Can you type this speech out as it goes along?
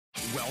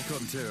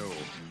Welcome to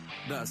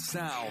the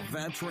Sal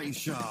Vetri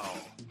Show.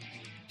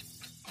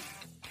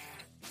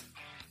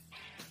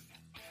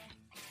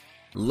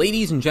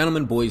 Ladies and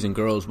gentlemen, boys and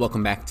girls,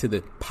 welcome back to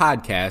the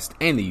podcast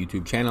and the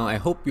YouTube channel. I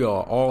hope you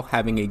are all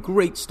having a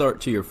great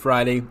start to your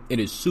Friday. It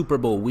is Super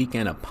Bowl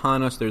weekend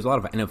upon us. There's a lot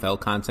of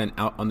NFL content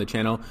out on the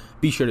channel.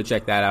 Be sure to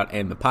check that out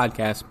and the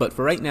podcast. But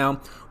for right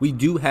now, we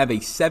do have a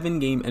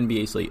 7-game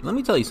NBA slate. Let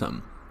me tell you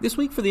something. This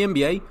week for the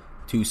NBA,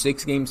 2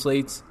 6-game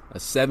slates, a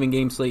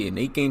 7-game slate, an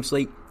 8-game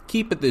slate.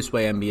 Keep it this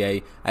way,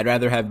 NBA. I'd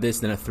rather have this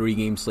than a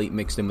 3-game slate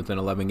mixed in with an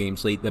 11-game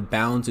slate. The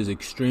balance is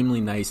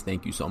extremely nice.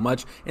 Thank you so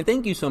much. And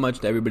thank you so much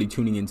to everybody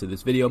tuning into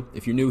this video.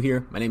 If you're new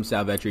here, my name is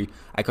Sal Vetri.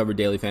 I cover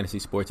daily fantasy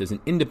sports as an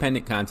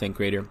independent content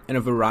creator and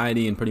a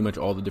variety in pretty much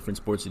all the different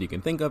sports that you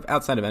can think of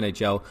outside of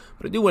NHL.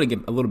 But I do want to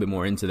get a little bit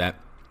more into that.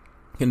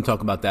 Going to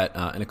talk about that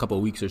in a couple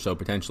of weeks or so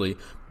potentially.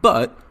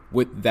 But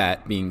with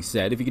that being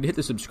said, if you could hit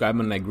the subscribe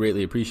button, I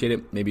greatly appreciate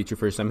it. Maybe it's your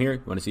first time here.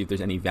 You want to see if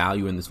there's any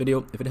value in this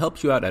video. If it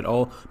helps you out at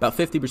all, about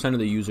 50% of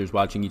the users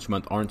watching each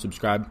month aren't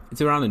subscribed.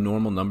 It's around a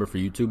normal number for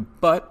YouTube,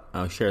 but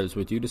I'll share this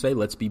with you to say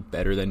let's be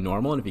better than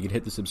normal. And if you could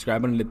hit the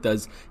subscribe button, it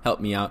does help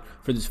me out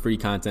for this free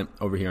content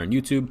over here on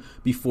YouTube.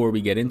 Before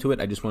we get into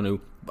it, I just want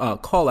to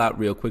call out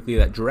real quickly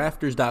that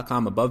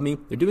drafters.com above me,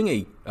 they're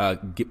doing a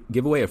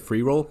giveaway, a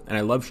free roll, and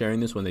I love sharing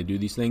this when they do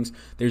these things.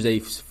 There's a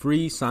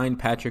free signed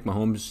Patrick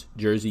Mahomes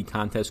jersey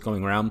contest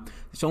going around.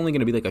 It's only going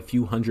to be like a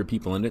few hundred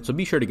people in it, so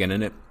be sure to get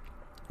in it.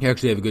 You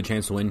actually have a good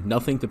chance to win.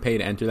 Nothing to pay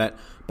to enter that,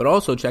 but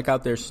also check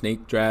out their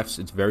snake drafts.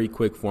 It's very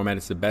quick format.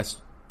 It's the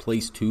best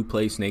place to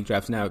play snake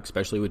drafts now,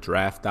 especially with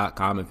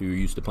draft.com if you're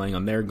used to playing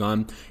on their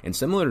gun. And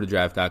similar to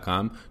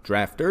draft.com,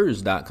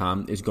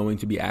 drafters.com is going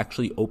to be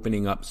actually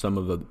opening up some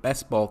of the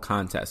best ball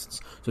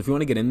contests. So if you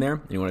want to get in there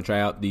and you want to try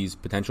out these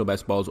potential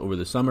best balls over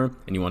the summer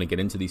and you want to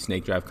get into these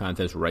snake draft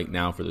contests right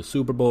now for the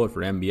Super Bowl or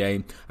for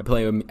NBA, I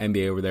play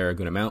NBA over there a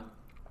good amount.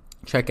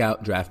 Check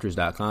out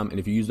drafters.com, and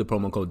if you use the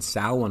promo code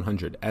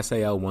SAL100,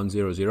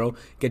 SAL100,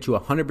 get you a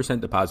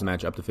 100% deposit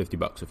match up to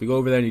 $50. If you go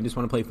over there and you just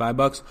want to play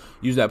 $5,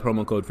 use that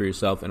promo code for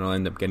yourself, and it'll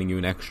end up getting you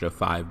an extra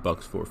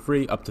 $5 for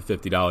free, up to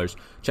 $50.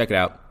 Check it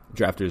out,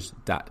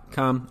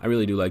 drafters.com. I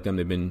really do like them.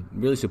 They've been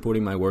really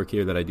supporting my work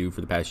here that I do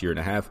for the past year and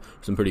a half.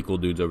 Some pretty cool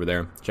dudes over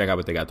there. Check out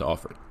what they got to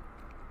offer.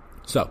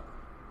 So,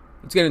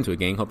 let's get into it,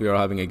 gang. Hope you're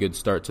all having a good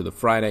start to the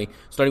Friday.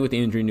 Starting with the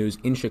injury news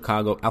in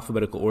Chicago,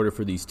 alphabetical order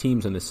for these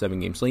teams on this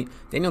 7-game slate.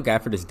 Daniel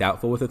Gafford is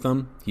doubtful with a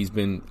thumb. He's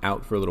been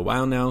out for a little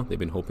while now. They've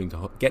been hoping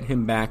to get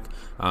him back.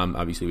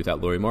 Obviously, without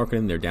Lauri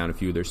Markkanen, they're down a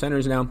few of their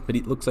centers now, but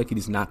it looks like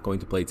he's not going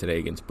to play today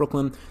against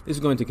Brooklyn. This is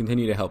going to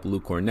continue to help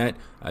Luke Cornett.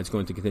 It's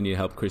going to continue to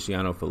help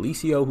Cristiano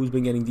Felicio, who's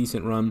been getting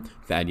decent run,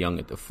 Thad Young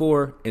at the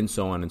 4, and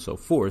so on and so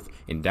forth.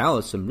 In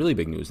Dallas, some really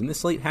big news, and this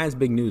slate has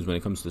big news when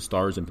it comes to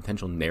stars and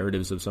potential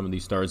narratives of some of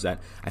these stars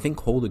that I think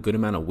hold a good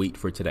amount of weight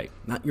for today.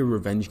 Not your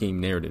revenge game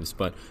narratives,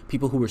 but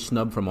people who were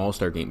snubbed from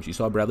all-star games. You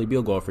saw Bradley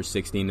Beal go off for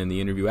 16 in the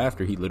interview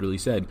after. He literally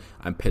said,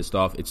 I'm pissed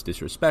off, it's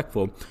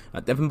disrespectful.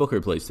 Devin Booker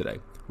plays today.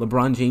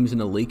 LeBron James and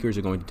the Lakers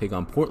are going to take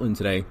on Portland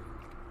today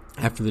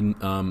after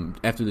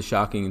the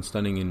shocking and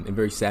stunning and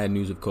very sad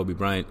news of Kobe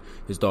Bryant,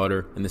 his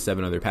daughter, and the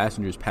 7 other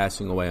passengers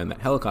passing away on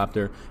that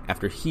helicopter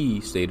after he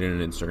stated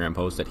in an Instagram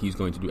post that he's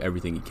going to do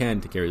everything he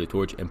can to carry the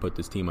torch and put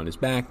this team on his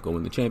back, go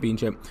win the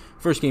championship.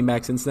 First game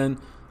back since then.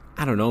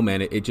 I don't know,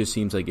 man. It just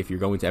seems like if you're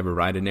going to ever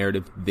ride a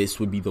narrative, this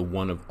would be the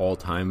one of all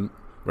time,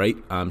 right?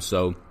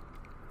 So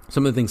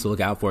some of the things to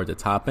look out for at the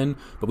top end,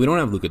 but we don't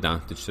have Luka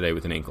Doncic today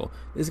with an ankle.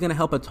 This is going to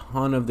help a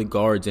ton of the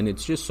guards, and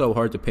it's just so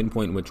hard to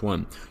pinpoint which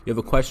one. You have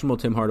a questionable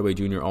Tim Hardaway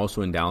Jr.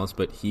 also in Dallas,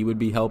 but he would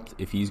be helped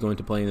if he's going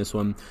to play in this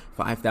one.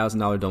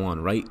 $5,000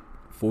 DeLon Wright,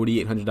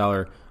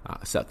 $4,800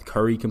 Seth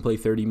Curry can play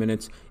 30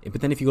 minutes.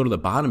 But then if you go to the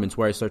bottom, it's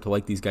where I start to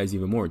like these guys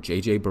even more.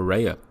 J.J.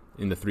 Barea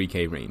in the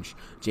 3K range.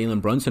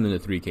 Jalen Brunson in the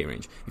 3K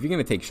range. If you're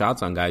going to take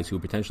shots on guys who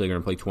potentially are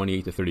going to play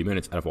 28 to 30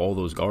 minutes out of all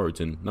those guards,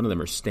 and none of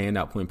them are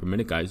standout point per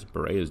minute guys,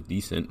 Barea is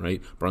decent,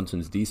 right?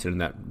 Brunson's decent in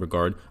that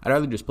regard. I'd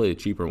rather just play the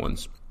cheaper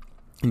ones.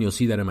 And you'll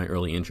see that in my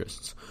early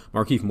interests.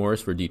 Markieff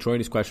Morris for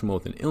Detroit is questionable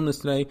with an illness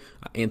today.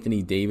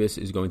 Anthony Davis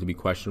is going to be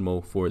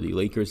questionable for the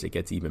Lakers. It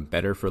gets even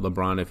better for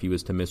LeBron if he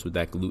was to miss with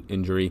that glute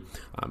injury.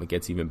 It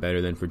gets even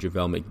better then for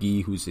JaVale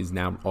McGee, who is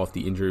now off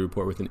the injury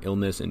report with an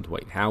illness, and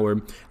Dwight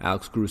Howard.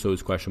 Alex Caruso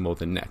is questionable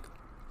with a neck.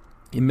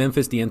 In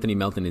Memphis, DeAnthony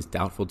Melton is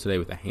doubtful today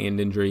with a hand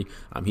injury.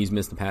 He's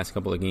missed the past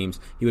couple of games.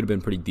 He would have been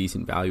pretty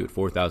decent value at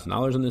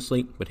 $4,000 on this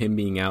slate, but him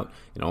being out,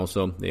 and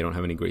also they don't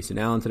have any Grayson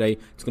Allen today,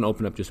 it's going to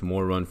open up just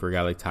more run for a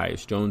guy like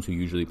Tyus Jones, who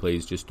usually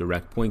plays just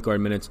direct point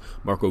guard minutes.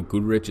 Marco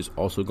Goodrich is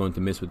also going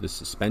to miss with the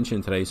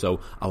suspension today, so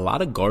a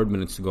lot of guard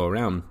minutes to go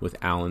around with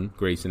Allen,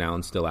 Grayson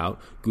Allen still out,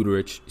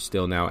 Goodrich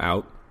still now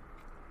out.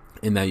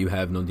 in that you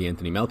have no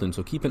D'Anthony Melton.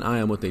 So keep an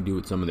eye on what they do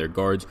with some of their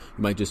guards.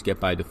 You might just get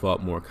by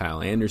default more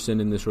Kyle Anderson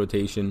in this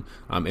rotation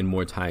and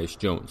more Tyus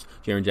Jones.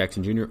 Jaren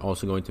Jackson Jr.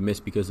 also going to miss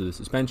because of the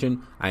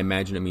suspension. I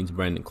imagine it means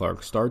Brandon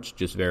Clark starts.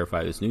 Just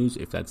verify this news.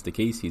 If that's the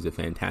case, he's a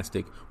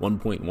fantastic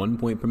 1.1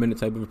 point per minute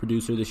type of a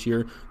producer this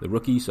year, the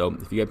rookie. So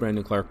if you get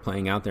Brandon Clark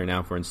playing out there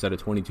now for instead of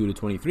 22 to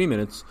 23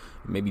 minutes,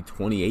 maybe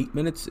 28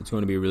 minutes, it's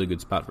going to be a really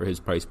good spot for his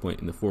price point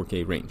in the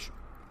 4K range.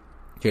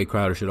 Jay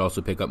Crowder should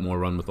also pick up more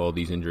run with all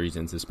these injuries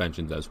and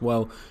suspensions as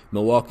well.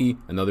 Milwaukee,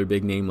 another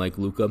big name like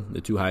Luka. The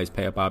two highest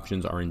pay-up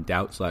options are in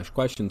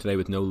doubt/question today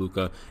with no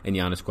Luka and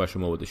Giannis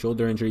questionable with the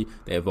shoulder injury.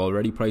 They have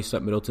already priced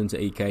up Middleton to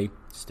 8K,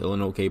 still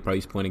an okay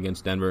price point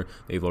against Denver.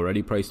 They've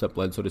already priced up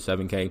Bledsoe to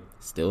 7K,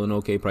 still an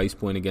okay price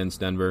point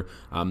against Denver.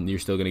 You're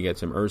still going to get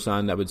some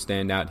Ersan that would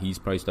stand out. He's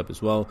priced up as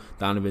well.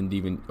 Dante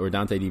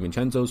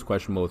DiVincenzo's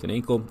questionable with an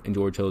ankle, and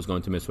George Hill is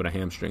going to miss with a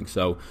hamstring.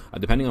 So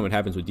depending on what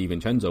happens with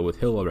DiVincenzo, with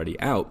Hill already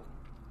out,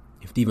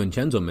 if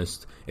DiVincenzo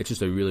missed, it's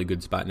just a really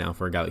good spot now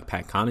for a guy like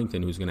Pat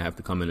Connaughton, who's going to have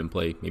to come in and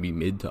play maybe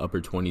mid to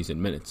upper 20s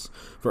in minutes.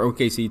 For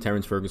OKC,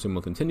 Terrence Ferguson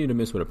will continue to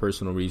miss with a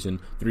personal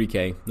reason.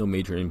 3K, no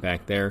major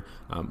impact there.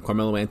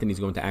 Carmelo Anthony is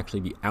going to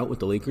actually be out with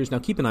the Lakers. Now,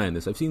 keep an eye on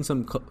this. I've seen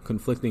some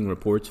conflicting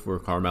reports for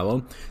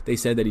Carmelo. They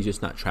said that he's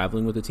just not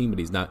traveling with the team, but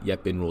he's not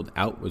yet been ruled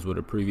out, was what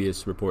a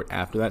previous report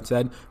after that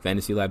said.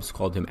 Fantasy Labs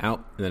called him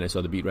out, and then I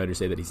saw the beat writer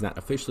say that he's not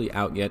officially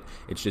out yet.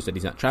 It's just that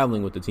he's not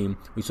traveling with the team.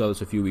 We saw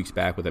this a few weeks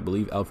back with, I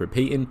believe, Elfrid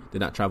Payton. Did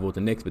not travel with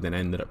the Knicks, but then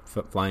ended up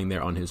flying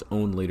there on his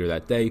own later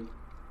that day.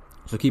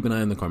 So keep an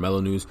eye on the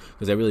Carmelo news,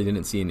 because I really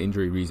didn't see an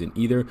injury reason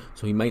either.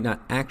 So he might not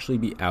actually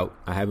be out.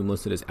 I have him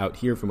listed as out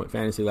here from what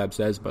Fantasy Lab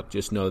says, but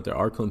just know that there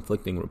are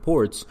conflicting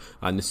reports.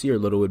 Nasir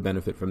Little would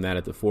benefit from that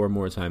at the 4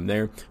 more time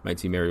there. Might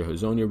see Mario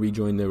Hezonja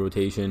rejoin the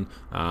rotation.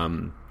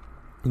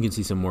 You can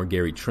see some more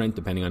Gary Trent,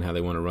 depending on how they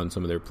want to run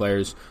some of their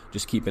players.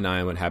 Just keep an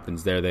eye on what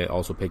happens there. They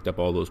also picked up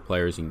all those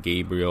players in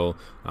Gabriel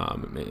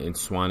and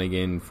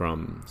Swanigan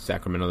from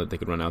Sacramento that they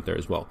could run out there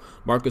as well.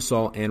 Marc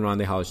Gasol and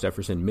Rondae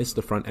Hollis-Jefferson missed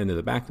the front end of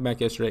the back-to-back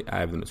yesterday. I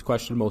have them as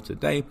questionable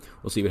today.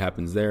 We'll see what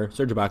happens there.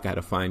 Serge Ibaka had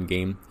a fine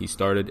game. He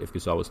started. If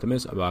Gasol was to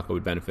miss, Ibaka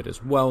would benefit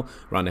as well.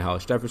 Rondae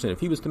Hollis-Jefferson, if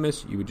he was to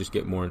miss, you would just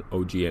get more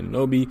OG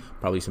Anunoby,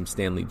 probably some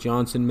Stanley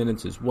Johnson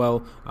minutes as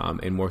well,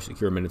 and more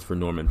secure minutes for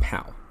Norman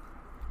Powell.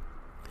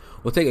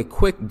 We'll take a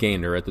quick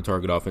gander at the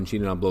target offense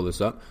sheet, and I'll blow this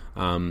up.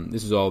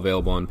 This is all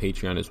available on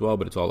Patreon as well,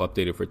 but it's all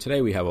updated for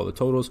today. We have all the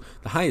totals.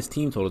 The highest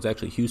team total is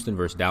actually Houston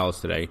versus Dallas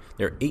today.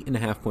 They're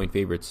 8.5-point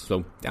favorites,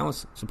 so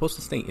Dallas supposed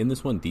to stay in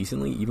this one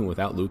decently, even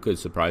without Luka, is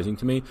surprising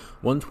to me.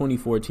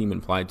 124 team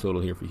implied total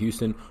here for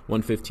Houston,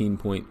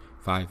 115.5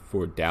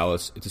 for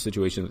Dallas. It's a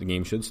situation that the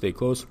game should stay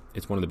close.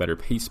 It's one of the better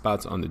pace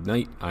spots on the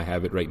night. I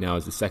have it right now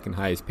as the second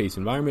highest pace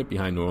environment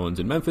behind New Orleans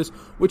and Memphis,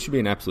 which should be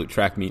an absolute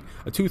track meet.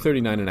 A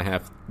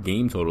 239.5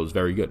 game total is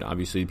very good.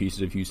 Obviously, the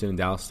pieces of Houston and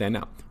Dallas stand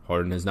out.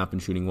 Harden has not been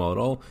shooting well at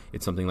all.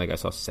 It's something like I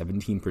saw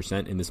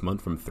 17% in this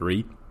month from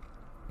 3.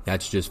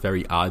 That's just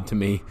very odd to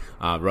me.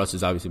 Russ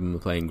has obviously been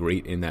playing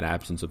great in that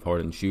absence of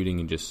Harden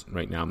shooting, and just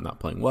right now I'm not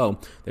playing well.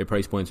 Their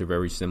price points are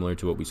very similar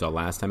to what we saw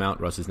last time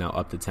out. Russ is now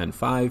up to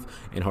 10.5,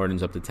 and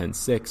Harden's up to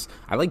 10.6.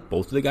 I like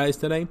both of the guys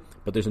today,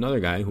 but there's another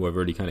guy who I've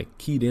already kind of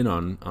keyed in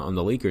on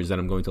the Lakers that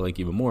I'm going to like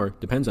even more.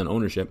 Depends on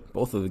ownership.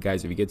 Both of the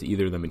guys, if you get to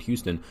either of them in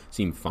Houston,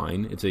 seem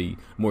fine. It's a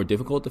more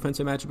difficult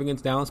defensive matchup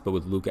against Dallas, but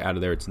with Luka out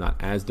of there, it's not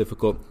as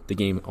difficult. The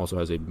game also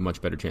has a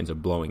much better chance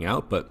of blowing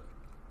out, but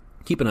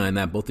keep an eye on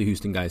that. Both the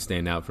Houston guys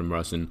stand out from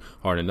Russ and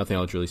Harden. Nothing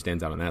else really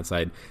stands out on that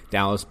side.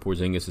 Dallas,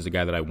 Porzingis is a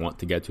guy that I want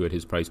to get to at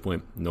his price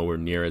point. Nowhere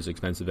near as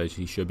expensive as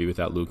he should be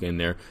without Luka in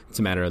there. It's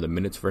a matter of the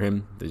minutes for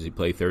him. Does he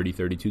play 30,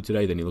 32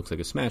 today? Then he looks like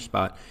a smash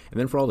spot. And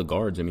then for all the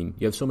guards, I mean,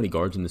 you have so many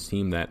guards in this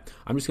team that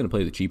I'm just going to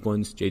play the cheap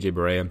ones. JJ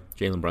Barea,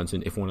 Jalen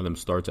Brunson. If one of them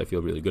starts, I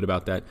feel really good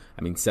about that.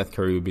 I mean, Seth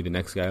Curry would be the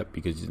next guy up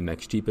because he's the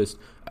next cheapest.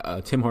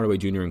 Tim Hardaway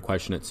Jr. in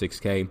question at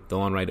 6K.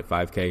 DeLon Wright at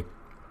 5K.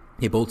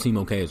 They both seem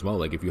okay as well.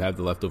 Like, if you have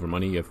the leftover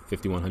money, you have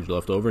 5,100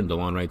 left over, and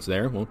DeLon Wright's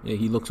there, well,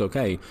 he looks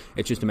okay.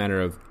 It's just a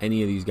matter of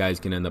any of these guys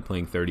can end up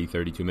playing 30,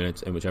 32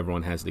 minutes, and whichever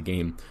one has the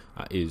game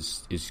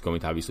is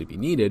going to obviously be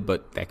needed,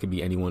 but that could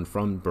be anyone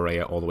from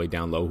Barea all the way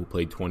down low who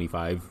played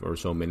 25 or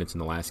so minutes in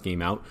the last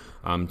game out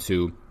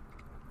to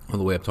all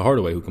the way up to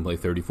Hardaway, who can play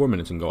 34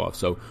 minutes and go off.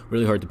 So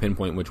really hard to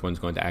pinpoint which one's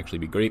going to actually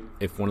be great.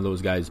 If one of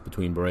those guys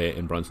between Barea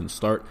and Brunson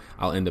start,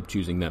 I'll end up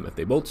choosing them. If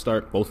they both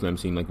start, both of them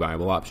seem like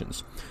viable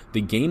options.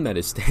 The game that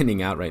is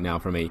standing out right now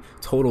from a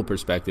total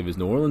perspective is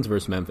New Orleans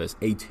versus Memphis,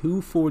 a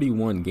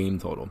 241 game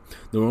total.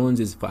 New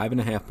Orleans is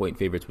 5.5-point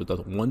favorites with a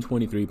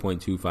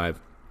 123.25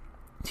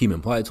 team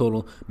implied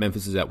total.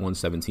 Memphis is at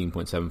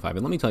 117.75.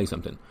 And let me tell you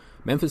something.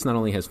 Memphis not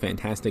only has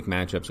fantastic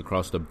matchups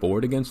across the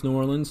board against New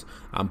Orleans,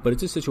 but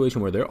it's a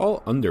situation where they're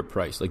all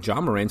underpriced. Like,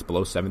 John Morant's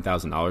below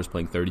 $7,000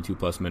 playing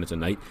 32-plus minutes a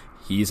night.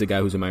 He's a guy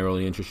who's in my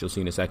early interest. You'll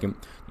see in a second.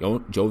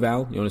 Jonas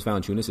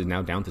Valanciunas is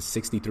now down to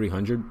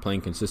 $6,300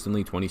 playing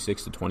consistently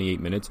 26 to 28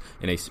 minutes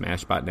in a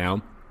smash spot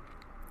now.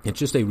 it's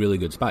just a really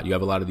good spot. You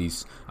have a lot of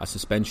these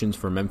suspensions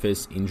for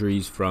Memphis,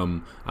 injuries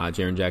from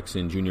Jaren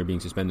Jackson Jr. being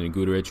suspended and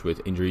Guderic,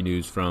 with injury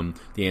news from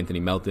Anthony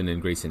Melton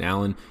and Grayson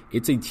Allen.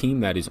 It's a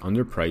team that is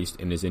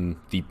underpriced and is in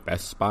the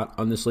best spot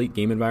on the slate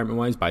game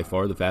environment-wise. By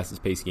far the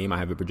fastest-paced game. I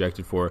have it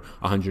projected for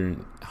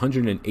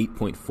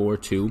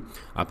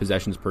 108.42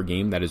 possessions per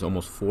game. That is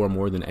almost 4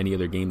 more than any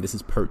other game. This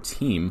is per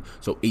team,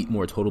 so 8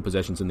 more total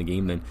possessions in the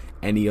game than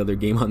any other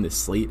game on this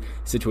slate.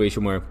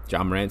 Situation where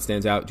John Morant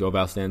stands out, Joe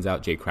Val stands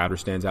out, Jay Crowder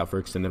stands out for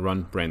extended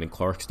run. Brandon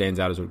Clark stands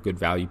out as a good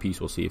value piece.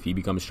 We'll see if he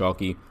becomes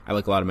chalky. I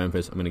like a lot of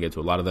Memphis. I'm going to get to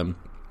a lot of them.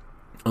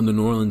 On the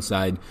New Orleans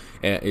side,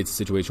 it's a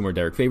situation where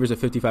Derek Favors at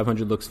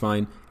 5,500 looks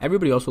fine.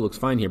 Everybody also looks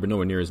fine here, but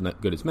nowhere near as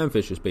good as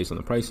Memphis, just based on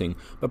the pricing.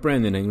 But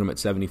Brandon Ingram at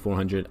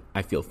 7,400,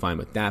 I feel fine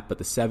with that. But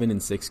the 7 and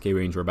 6K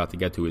range we're about to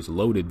get to is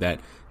loaded. That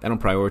I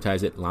don't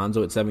prioritize it.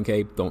 Lonzo at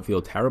 7K, don't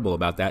feel terrible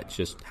about that. It's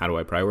just how do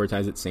I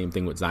prioritize it? Same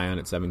thing with Zion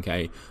at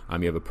 7K.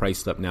 You have a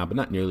price up now, but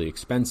not nearly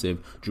expensive.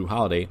 Drew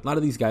Holiday. A lot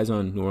of these guys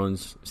on New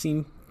Orleans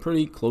seem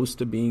pretty close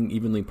to being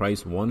evenly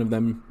priced. One of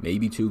them,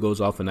 maybe 2,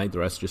 goes off a night. The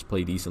rest just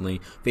play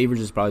decently. Favors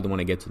is probably the one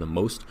I get to the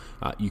most.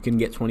 You can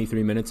get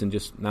 23 minutes and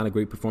just not a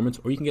great performance,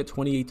 or you can get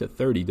 28 to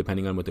 30,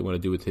 depending on what they want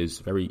to do with his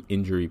very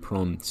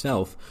injury-prone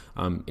self.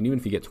 And even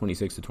if you get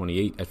 26 to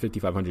 28, at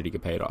 5,500, you can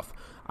pay it off.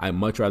 I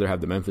much rather have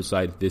the Memphis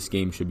side. This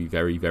game should be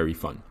very, very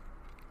fun.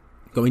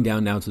 Going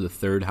down now to the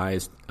third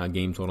highest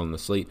game total on the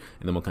slate,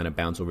 and then we'll kind of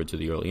bounce over to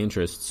the early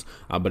interests.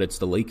 But it's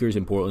the Lakers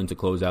in Portland to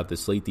close out the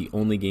slate, the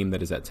only game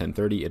that is at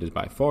 10:30. It is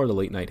by far the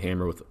late night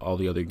hammer, with all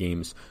the other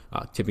games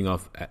tipping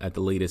off at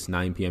the latest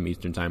 9 p.m.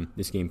 Eastern time.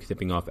 This game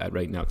tipping off at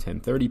right now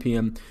 10:30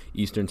 p.m.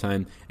 Eastern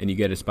time, and you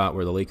get a spot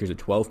where the Lakers are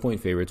 12-point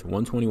favorites,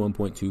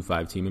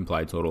 121.25 team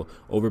implied total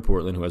over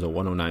Portland, who has a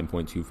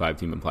 109.25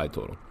 team implied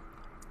total.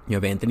 You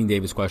have Anthony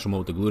Davis questionable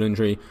with the glute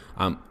injury.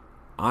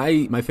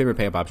 My favorite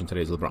pay-up option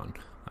today is LeBron.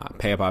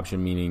 Pay-up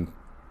option meaning,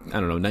 I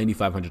don't know,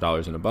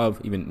 $9,500 and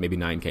above, even maybe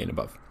 $9K and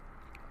above.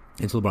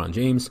 It's LeBron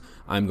James.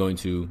 I'm going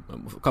to,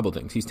 a couple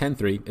things. He's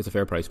 10-3. It's a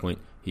fair price point.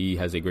 He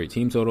has a great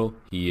team total.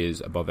 He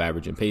is above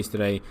average in pace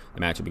today.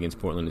 The matchup against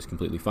Portland is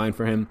completely fine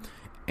for him.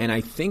 And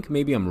I think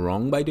maybe I'm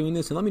wrong by doing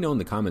this, and let me know in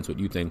the comments what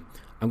you think.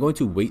 I'm going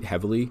to weight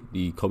heavily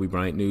the Kobe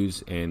Bryant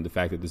news and the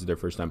fact that this is their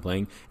first time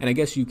playing. And I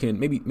guess you can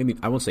maybe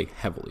I won't say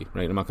heavily,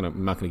 right? I'm not gonna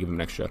give him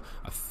an extra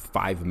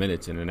 5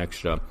 minutes and an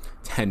extra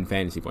 10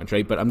 fantasy points,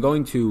 right? But I'm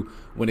going to,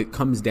 when it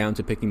comes down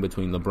to picking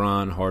between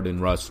LeBron,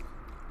 Harden, Russ,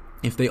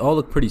 if they all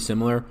look pretty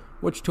similar,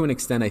 which to an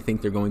extent I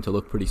think they're going to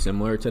look pretty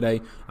similar today.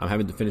 I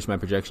haven't finished my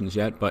projections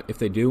yet, but if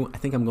they do, I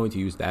think I'm going to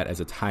use that as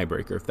a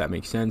tiebreaker, if that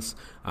makes sense.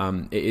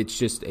 It's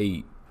just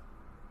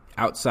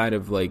outside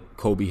of like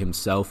Kobe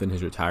himself in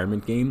his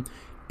retirement game,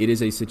 it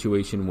is a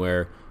situation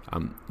where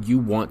you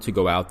want to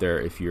go out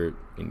there, if you're,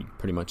 and you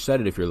pretty much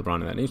said it, if you're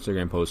LeBron in that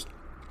Instagram post,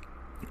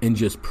 and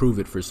just prove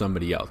it for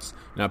somebody else.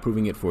 You're not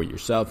proving it for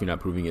yourself. You're not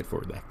proving it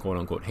for the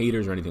quote-unquote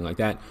haters or anything like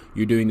that.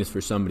 You're doing this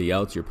for somebody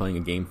else. You're playing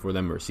a game for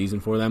them or a season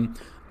for them.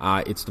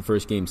 It's the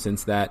first game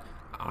since that.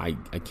 I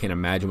can't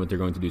imagine what they're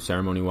going to do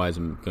ceremony-wise.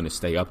 I'm going to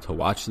stay up to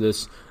watch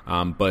this.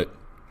 But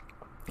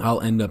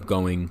I'll end up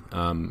going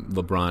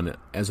LeBron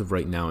as of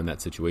right now in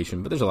that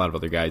situation. But there's a lot of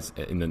other guys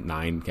in the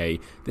 9K.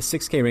 The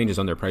 6K range is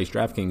underpriced.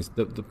 DraftKings,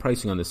 the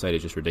pricing on this site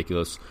is just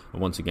ridiculous.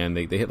 Once again,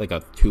 they hit like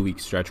a 2-week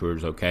stretch where it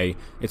was okay.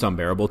 It's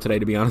unbearable today,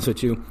 to be honest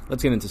with you.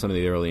 Let's get into some of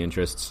the early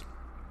interests.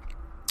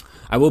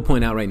 I will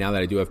point out right now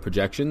that I do have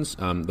projections.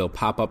 They'll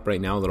pop up right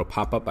now, a little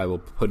pop-up I will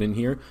put in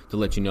here to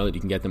let you know that you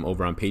can get them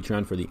over on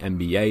Patreon for the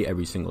NBA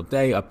every single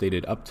day,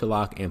 updated up to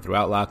lock and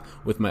throughout lock,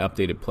 with my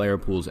updated player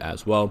pools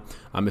as well.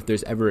 If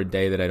there's ever a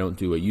day that I don't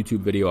do a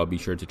YouTube video, I'll be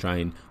sure to try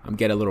and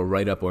get a little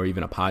write-up or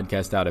even a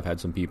podcast out. I've had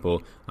some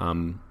people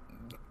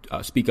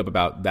speak up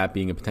about that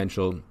being a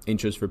potential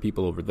interest for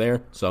people over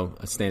there, so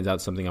it stands out,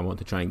 something I want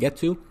to try and get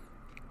to.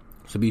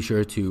 So be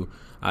sure to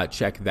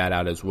check that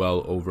out as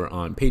well over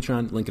on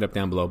Patreon. Link it up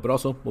down below, but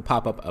also will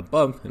pop up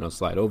above, and I'll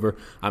slide over.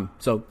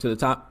 So to the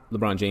top,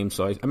 LeBron James.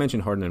 So I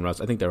mentioned Harden and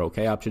Russ. I think they're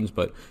okay options,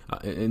 but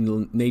in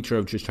the nature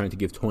of just trying to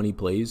give 20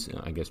 plays,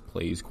 I guess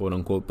plays, quote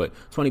unquote, but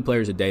 20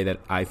 players a day that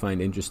I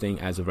find interesting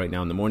as of right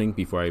now in the morning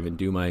before I even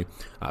do my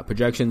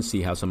projections,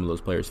 see how some of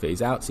those players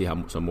phase out, see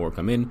how some more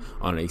come in.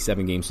 On a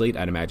 7-game slate,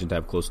 I'd imagine to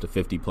have close to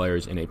 50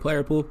 players in a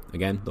player pool.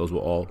 Again, those will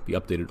all be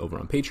updated over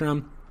on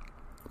Patreon.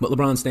 But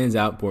LeBron stands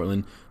out,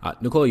 Portland.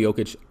 Nikola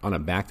Jokic on a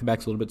back-to-back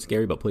is a little bit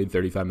scary, but played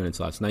 35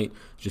 minutes last night.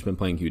 Just been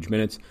playing huge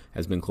minutes.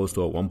 Has been close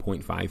to a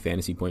 1.5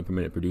 fantasy point per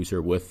minute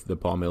producer with the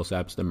Paul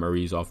Millsaps, the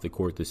Murrays off the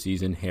court this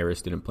season.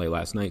 Harris didn't play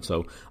last night,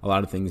 so a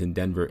lot of things in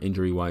Denver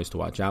injury-wise to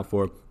watch out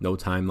for. No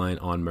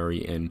timeline on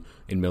Murray and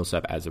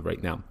Millsap as of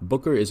right now.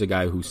 Booker is a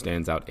guy who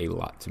stands out a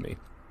lot to me.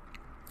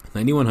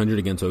 9,100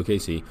 against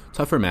OKC.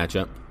 Tougher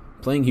matchup.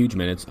 playing huge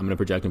minutes. I'm going to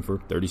project him for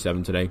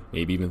 37 today,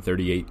 maybe even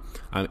 38.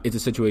 It's a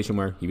situation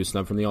where he was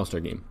snubbed from the All-Star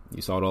game.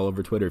 You saw it all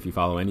over Twitter. If you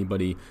follow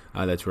anybody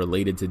that's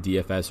related to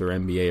DFS or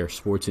NBA or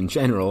sports in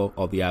general,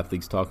 all the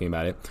athletes talking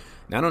about it.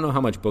 Now, I don't know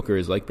how much Booker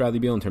is like Bradley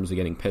Beal in terms of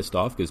getting pissed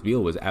off, because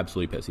Beal was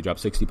absolutely pissed. He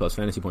dropped 60-plus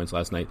fantasy points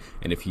last night,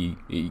 and if you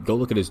go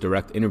look at his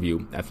direct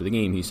interview after the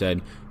game, he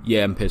said,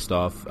 yeah, I'm pissed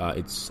off.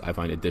 I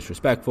find it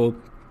disrespectful.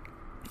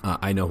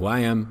 I know who I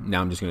am.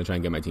 Now I'm just going to try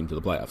and get my team to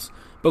the playoffs.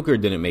 Booker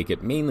didn't make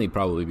it, mainly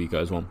probably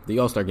because, well, the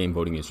All-Star game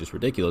voting is just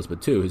ridiculous,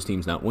 but two, his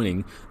team's not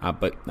winning.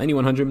 But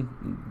 9,100,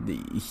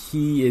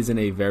 he is in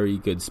a very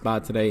good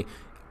spot today.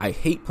 I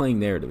hate playing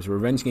narratives.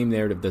 Revenge game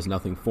narrative does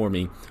nothing for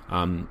me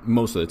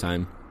most of the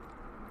time.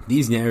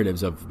 These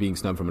narratives of being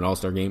snubbed from an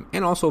All-Star game,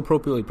 and also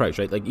appropriately priced,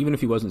 right? Like, even if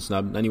he wasn't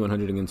snubbed,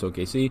 9,100 against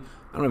OKC,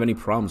 I don't have any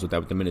problems with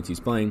that with the minutes he's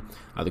playing.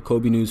 The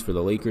Kobe news for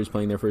the Lakers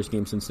playing their first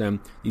game since then.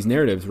 These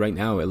narratives right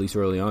now, at least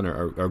early on,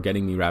 are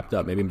getting me wrapped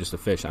up. Maybe I'm just a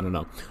fish. I don't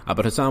know.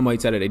 But Hassan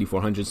Whiteside at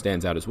 8,400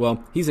 stands out as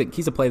well. He's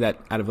a play that,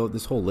 out of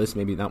this whole list,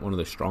 maybe not one of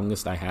the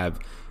strongest I have.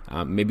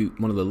 Maybe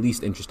one of the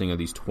least interesting of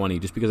these 20,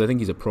 just because I think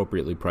he's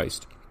appropriately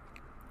priced.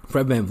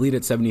 Fred VanVleet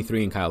at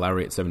 73 and Kyle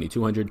Lowry at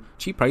 7,200.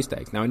 Cheap price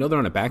tags. Now, I know they're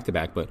on a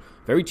back-to-back, but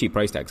very cheap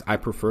price tags. I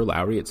prefer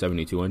Lowry at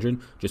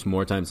 7,200. Just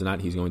more times than not,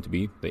 he's going to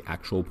be the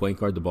actual point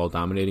guard, the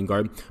ball-dominating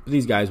guard. But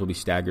these guys will be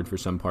staggered for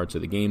some parts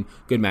of the game.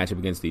 Good matchup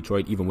against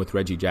Detroit. Even with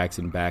Reggie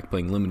Jackson back,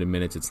 playing limited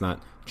minutes, it's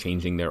not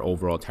changing their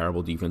overall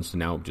terrible defense to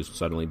now just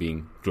suddenly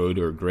being good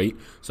or great.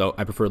 So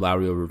I prefer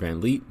Lowry over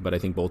VanVleet, but I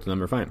think both of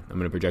them are fine. I'm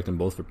going to project them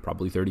both for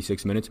probably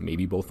 36 minutes,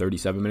 maybe both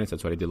 37 minutes.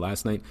 That's what I did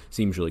last night.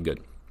 Seems really good.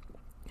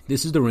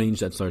 This is the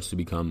range that starts to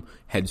become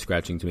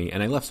head-scratching to me,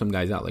 and I left some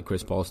guys out, like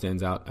Chris Paul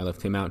stands out. I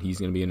left him out. He's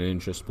going to be in an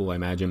interest pool, I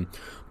imagine.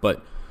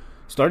 But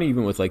starting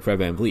even with like Fred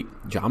VanVleet,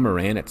 John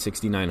Moran at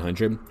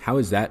 6,900, how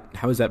is that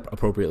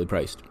appropriately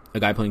priced? A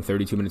guy playing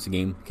 32 minutes a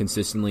game,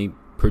 consistently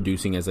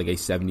producing as like a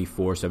 $7,400,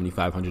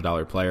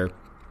 $7,500 player.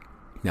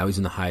 Now he's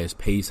in the highest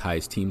pace,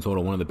 highest team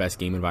total, one of the best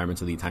game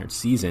environments of the entire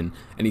season,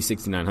 and he's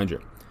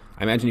 6,900.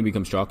 I imagine he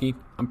becomes chalky.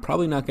 I'm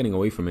probably not getting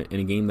away from it in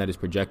a game that is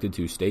projected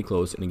to stay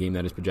close, in a game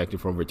that is projected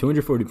for over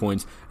 240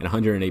 points and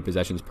 108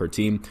 possessions per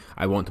team.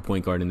 I want the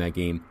point guard in that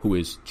game who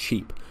is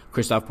cheap.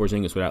 Kristaps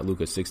Porzingis without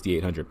Luka,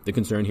 6,800. The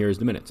concern here is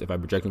the minutes. If I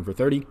project him for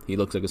 30, he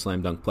looks like a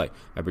slam dunk play.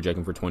 If I project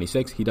him for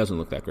 26, he doesn't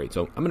look that great.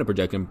 So I'm going to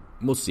project him,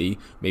 we'll see,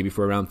 maybe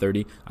for around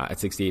 30 at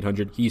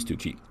 6,800. He's too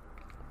cheap.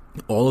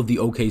 All of the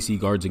OKC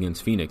guards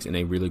against Phoenix in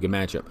a really good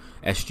matchup.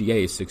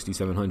 SGA is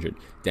 6,700.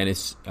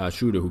 Dennis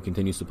Schroeder, who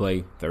continues to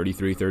play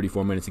 33,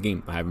 34 minutes a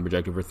game. I have him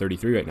projected for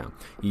 33 right now.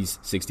 He's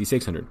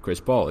 6,600.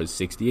 Chris Paul is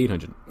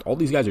 6,800. All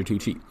these guys are too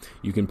cheap.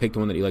 You can pick the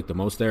one that you like the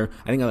most there.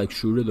 I think I like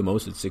Schroeder the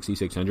most at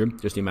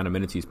 6,600, just the amount of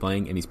minutes he's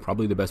playing, and he's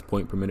probably the best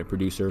point per minute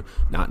producer,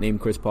 not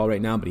named Chris Paul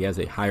right now, but he has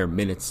a higher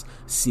minutes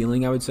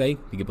ceiling, I would say.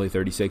 He can play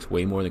 36,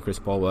 way more than Chris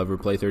Paul will ever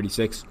play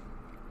 36.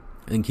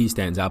 I think he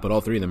stands out, but all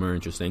three of them are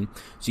interesting.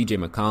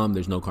 CJ McCollum,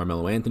 there's no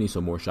Carmelo Anthony,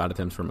 so more shot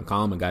attempts for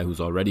McCollum, a guy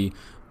who's already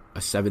a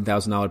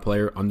 $7,000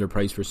 player,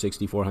 underpriced for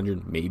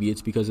 6,400. Maybe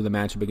it's because of the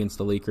matchup against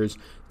the Lakers.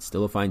 It's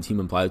still a fine team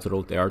implied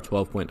total. They are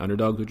 12-point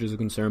underdogs, which is a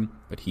concern,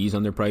 but he's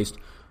underpriced.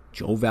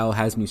 Joe Val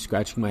has me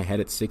scratching my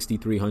head at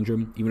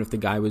 6,300. Even if the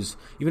guy was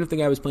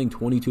playing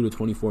 22 to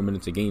 24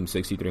 minutes a game,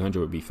 6,300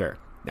 would be fair.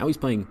 Now he's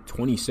playing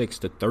 26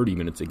 to 30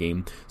 minutes a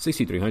game.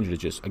 6,300 is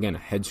just, again, a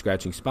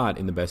head-scratching spot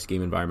in the best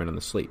game environment on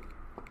the slate.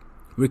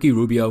 Ricky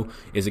Rubio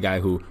is a guy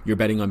who you're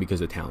betting on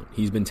because of talent.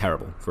 He's been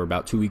terrible. For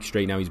about 2 weeks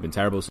straight now, he's been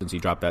terrible since he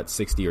dropped that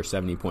 60 or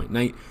 70-point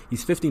night.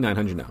 He's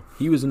 $5,900 now.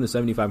 He was in the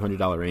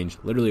 $7,500 range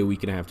literally a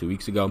week and a half, 2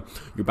 weeks ago.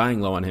 You're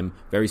buying low on him.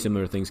 Very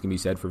similar things can be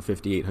said for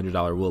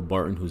 $5,800 Will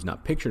Barton, who's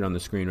not pictured on the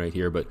screen right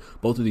here, but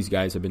both of these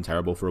guys have been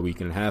terrible for a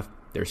week and a half.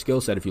 Their skill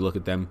set, if you look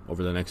at them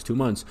over the next 2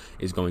 months,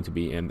 is going to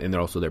be, and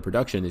they're also their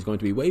production, is going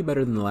to be way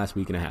better than the last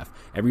week and a half.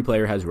 Every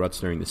player has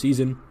ruts during the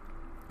season.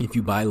 If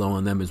you buy low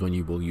on them is when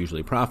you will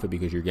usually profit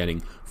because you're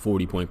getting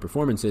 40-point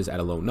performances at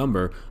a low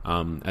number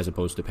as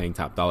opposed to paying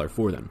top dollar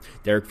for them.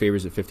 Derek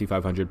Favors at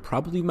 5,500,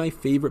 probably my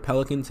favorite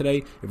Pelican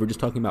today if we're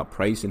just talking about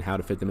price and how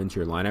to fit them into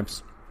your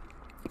lineups.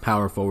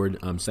 Power forward,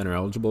 center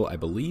eligible, I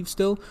believe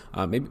still.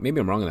 Maybe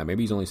I'm wrong on that.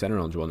 Maybe he's only center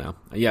eligible now.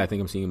 Yeah, I think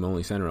I'm seeing him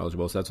only center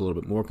eligible, so that's a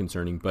little bit more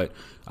concerning. But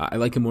I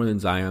like him more than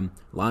Zion.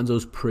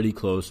 Lonzo's pretty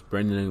close.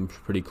 Brandon Ingram's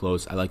pretty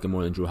close. I like him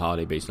more than Drew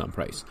Holiday based on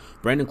price.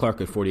 Brandon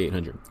Clark at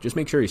 4,800. Just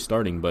make sure he's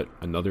starting, but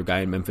another guy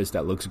in Memphis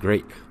that looks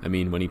great. I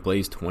mean, when he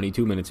plays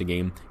 22 minutes a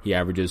game, he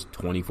averages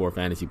 24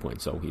 fantasy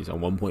points. So he's a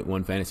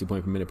 1.1 fantasy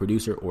point per minute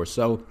producer or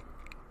so.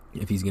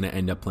 If he's going to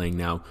end up playing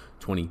now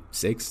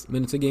 26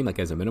 minutes a game, like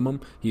as a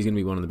minimum, he's going to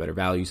be one of the better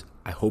values.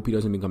 I hope he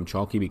doesn't become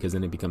chalky because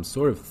then it becomes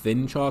sort of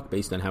thin chalk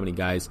based on how many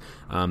guys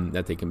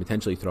that they can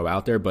potentially throw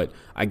out there. But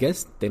I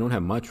guess they don't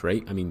have much,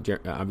 right? I mean,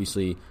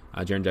 obviously,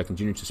 Jaren Jackson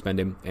Jr.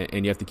 suspended,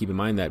 and you have to keep in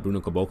mind that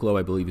Bruno Caboclo,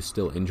 I believe, is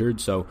still injured.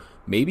 So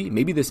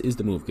maybe this is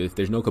the move, because if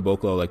there's no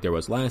Caboclo like there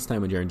was last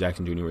time when Jaren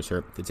Jackson Jr. was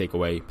hurt to take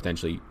away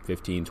potentially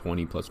 15,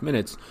 20 plus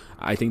minutes,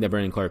 I think that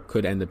Brandon Clark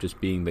could end up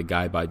just being the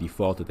guy by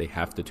default that they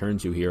have to turn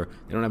to here.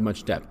 They don't have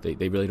much depth.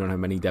 They really don't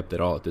have any depth at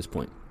all at this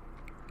point.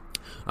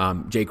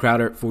 Jay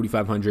Crowder,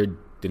 4,500.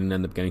 Didn't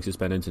end up getting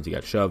suspended since he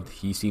got shoved.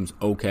 He seems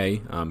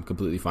okay,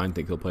 completely fine.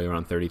 Think he'll play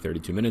around 30,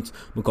 32 minutes.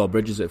 McCall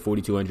Bridges at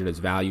 4,200 as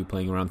value,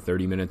 playing around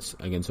 30 minutes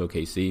against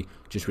OKC.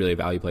 Just really a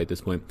value play at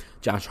this point.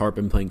 Josh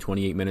Harpen playing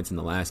 28 minutes in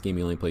the last game.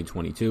 He only played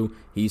 22.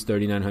 He's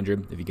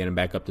 3,900. If you get him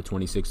back up to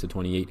 26 to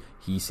 28,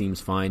 he seems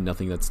fine.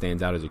 Nothing that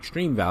stands out as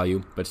extreme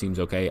value, but seems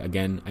okay.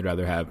 Again, I'd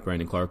rather have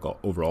Brandon Clark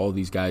over all of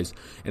these guys.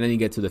 And then you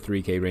get to the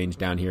 3K range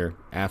down here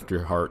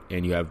after Hart,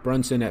 and you have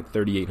Brunson at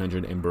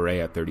 3,800 and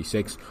Barea at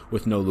 36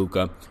 with no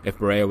Luka. If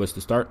Barea was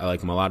to start, I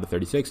like him a lot at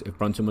 36. If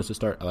Brunson was to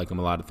start, I like him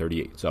a lot at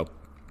 38. So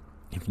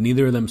if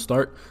neither of them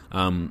start,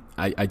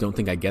 I don't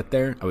think I get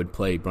there. I would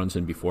play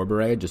Brunson before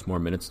Barea, just more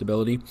minute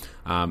stability.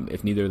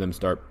 If neither of them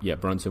start, yeah,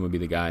 Brunson would be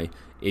the guy.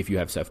 If you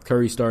have Seth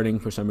Curry starting,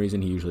 for some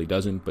reason he usually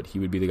doesn't, but he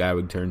would be the guy I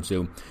would turn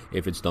to.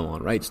 If it's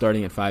Delon Wright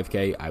starting at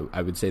 5K,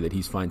 I would say that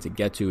he's fine to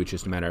get to. It's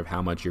just a matter of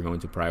how much you're going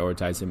to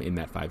prioritize him in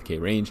that 5K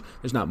range.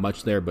 There's not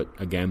much there, but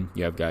again,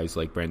 you have guys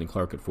like Brandon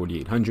Clark at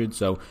 4,800,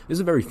 so this is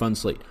a very fun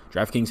slate.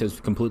 DraftKings has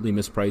completely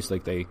mispriced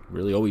like they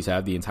really always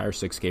have the entire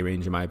 6K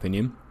range, in my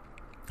opinion.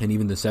 And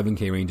even the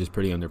 7K range is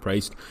pretty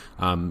underpriced,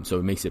 so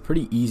it makes it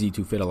pretty easy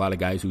to fit a lot of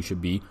guys who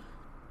should be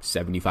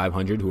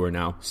 7,500 who are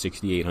now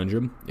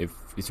 6,800. If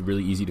it's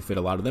really easy to fit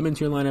a lot of them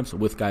into your lineups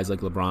with guys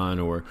like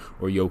LeBron or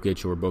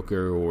Jokic or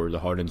Booker or the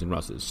Hardens and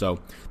Russes. So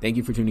thank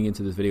you for tuning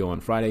into this video on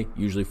Friday.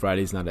 Usually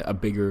Friday is not a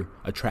bigger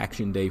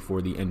attraction day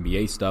for the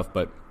NBA stuff,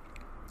 but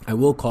I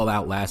will call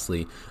out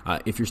lastly,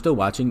 if you're still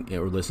watching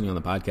or listening on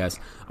the podcast,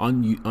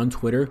 on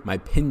Twitter, my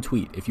pinned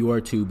tweet, if you are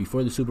to,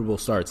 before the Super Bowl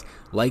starts,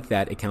 like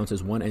that, it counts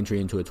as one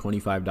entry into a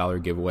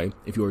 $25 giveaway.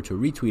 If you were to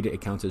retweet it, it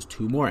counts as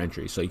 2 more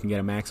entries. So you can get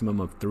a maximum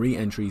of 3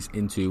 entries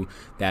into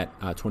that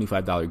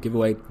 $25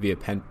 giveaway via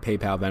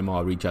PayPal, Venmo.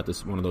 I'll reach out to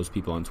one of those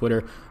people on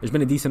Twitter. There's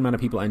been a decent amount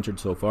of people entered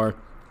so far.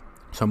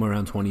 Somewhere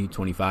around 20,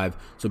 25.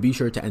 So be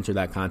sure to enter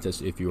that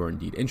contest if you are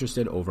indeed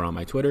interested over on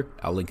my Twitter.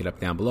 I'll link it up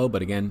down below.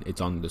 But again,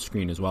 it's on the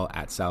screen as well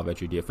at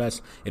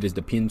SalVetcherDFS. It is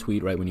the pinned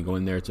tweet right when you go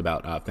in there. It's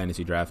about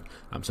fantasy draft.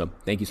 So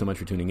thank you so much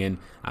for tuning in.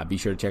 Be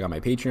sure to check out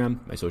my Patreon,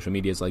 my social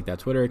medias like that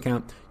Twitter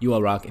account,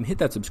 UL Rock, and hit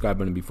that subscribe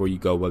button before you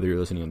go, whether you're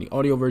listening on the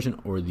audio version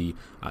or the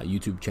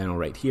YouTube channel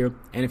right here.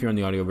 And if you're on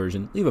the audio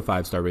version, leave a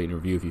 5-star rating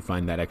review if you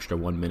find that extra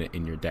 1 minute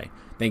in your day.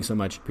 Thanks so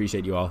much.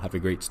 Appreciate you all. Have a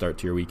great start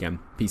to your weekend.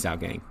 Peace out,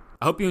 gang.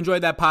 I hope you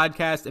enjoyed that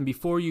podcast, and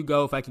before you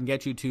go, if I can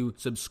get you to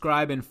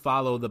subscribe and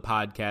follow the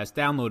podcast,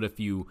 download if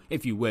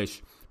you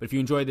wish. But if you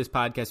enjoyed this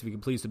podcast, if you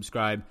can please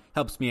subscribe,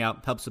 helps me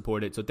out, helps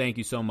support it. So thank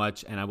you so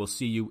much, and I will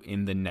see you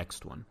in the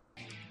next one.